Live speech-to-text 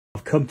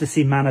come to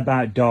see Man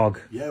About Dog.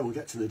 Yeah, we'll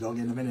get to the dog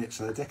in a minute.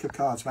 So a deck of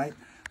cards, mate.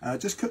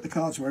 Just cut the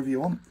cards wherever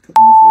you want. Cut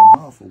them roughly in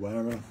half or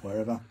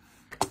wherever.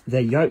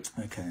 There you go.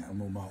 Okay, and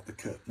we'll mark the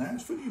cut. Now,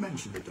 it's funny you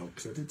mentioned the dog,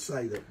 because I did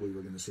say that we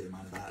were going to see a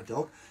Man About a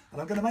Dog,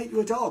 and I'm going to make you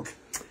a dog.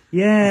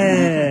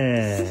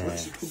 Yeah. So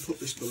let's just pump up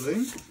this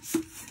balloon.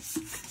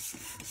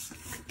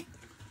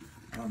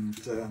 And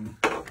tie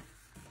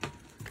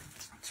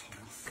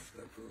off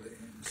the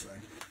balloon. So,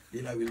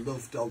 you know, we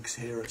love dogs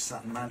here at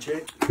Saturn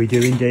Magic. We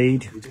do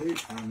indeed. We do,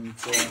 and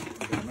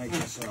we're going to make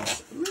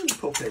ourselves a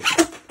little puppy.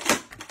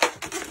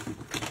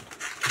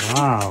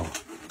 Wow.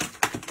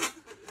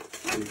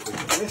 Really cool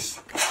with this.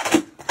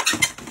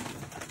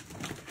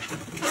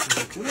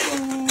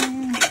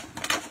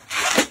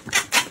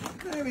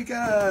 There we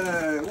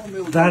go. One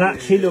little That doggy.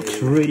 actually looks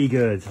really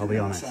good, I'll be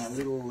honest. That's our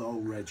little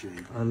old Reggie.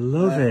 I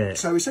love it.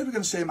 So we said we're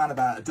going to see a Man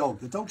About a Dog.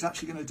 The dog's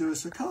actually going to do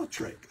us a card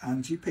trick,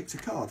 and you picked a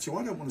card, so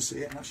I don't want to see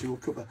it, and actually we'll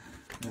cover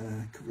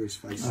his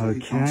face. So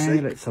you can't see.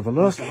 Okay, let's have a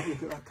look. Let's have a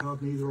look at that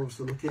card. Neither of us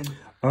are looking.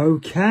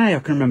 Okay, I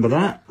can remember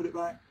that. Put it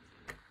back.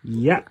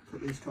 Yep.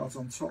 Put these cards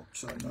on top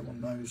so no one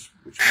knows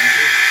which one it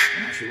is.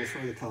 And actually, we'll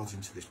throw the cards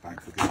into this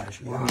bag for good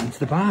measure. Wow, into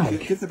the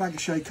bag. Give the bag a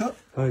shake up.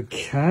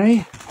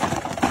 Okay.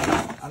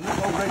 And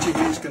little old Reggie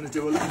is going to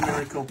do a little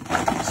miracle.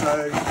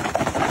 So,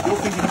 you're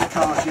thinking of the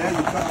card, yeah?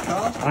 You've got a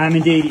card? I am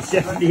indeed. It's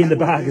definitely in the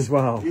bag as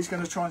well. He's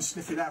going to try and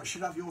sniff it out. It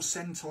should have your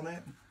scent on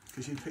it,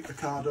 because you picked the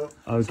card up.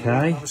 Okay.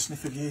 So have a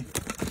sniff of you.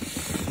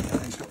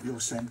 Yeah, he's got your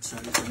scent, so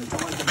he's going to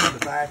dive into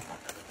the bag,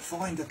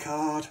 find a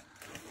card,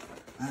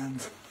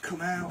 and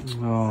come out.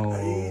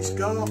 Oh, he's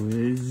got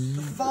the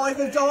 5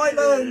 of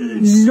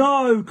diamonds.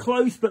 No,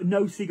 close but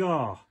no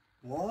cigar.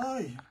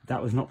 Why?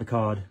 That was not the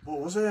card.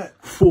 What was it?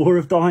 4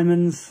 of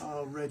diamonds.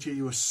 Oh, Reggie,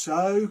 you were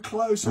so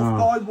close off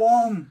by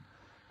 1.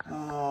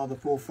 Oh, the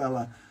poor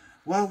fella.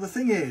 Well, the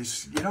thing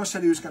is, you know, I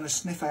said he was going to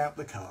sniff out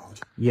the card.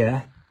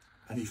 Yeah.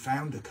 And he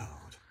found a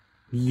card.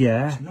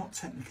 Yeah. It's not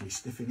technically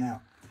sniffing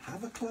out.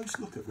 Have a close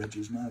look at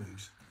Reggie's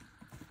nose.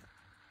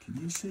 Can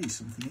you see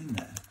something in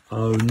there?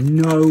 Oh,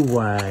 no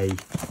way.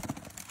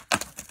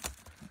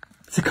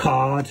 It's a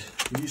card.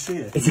 Can you see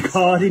it? It's a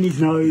card in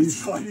his nose.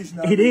 It's in his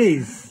nose. It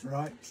is.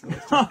 Right, so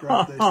let's just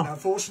grab this. Now,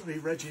 unfortunately,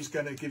 Reggie's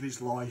going to give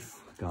his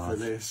life for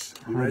this.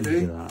 You How do ready? you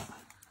do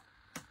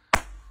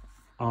that?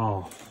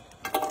 Oh.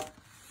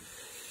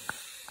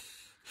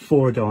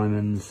 4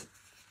 diamonds.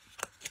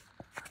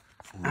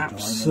 4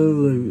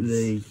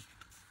 Absolutely. diamonds.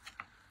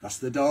 That's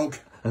the dog.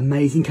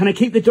 Amazing. Can I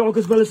keep the dog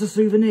as well as a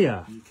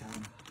souvenir? You can.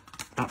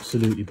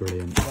 Absolutely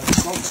brilliant. Well,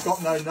 the dog's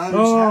got no nose.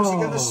 Oh. How's he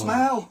going to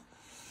smell?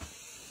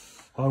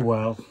 Oh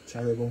well.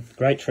 Terrible.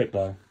 Great trick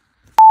though.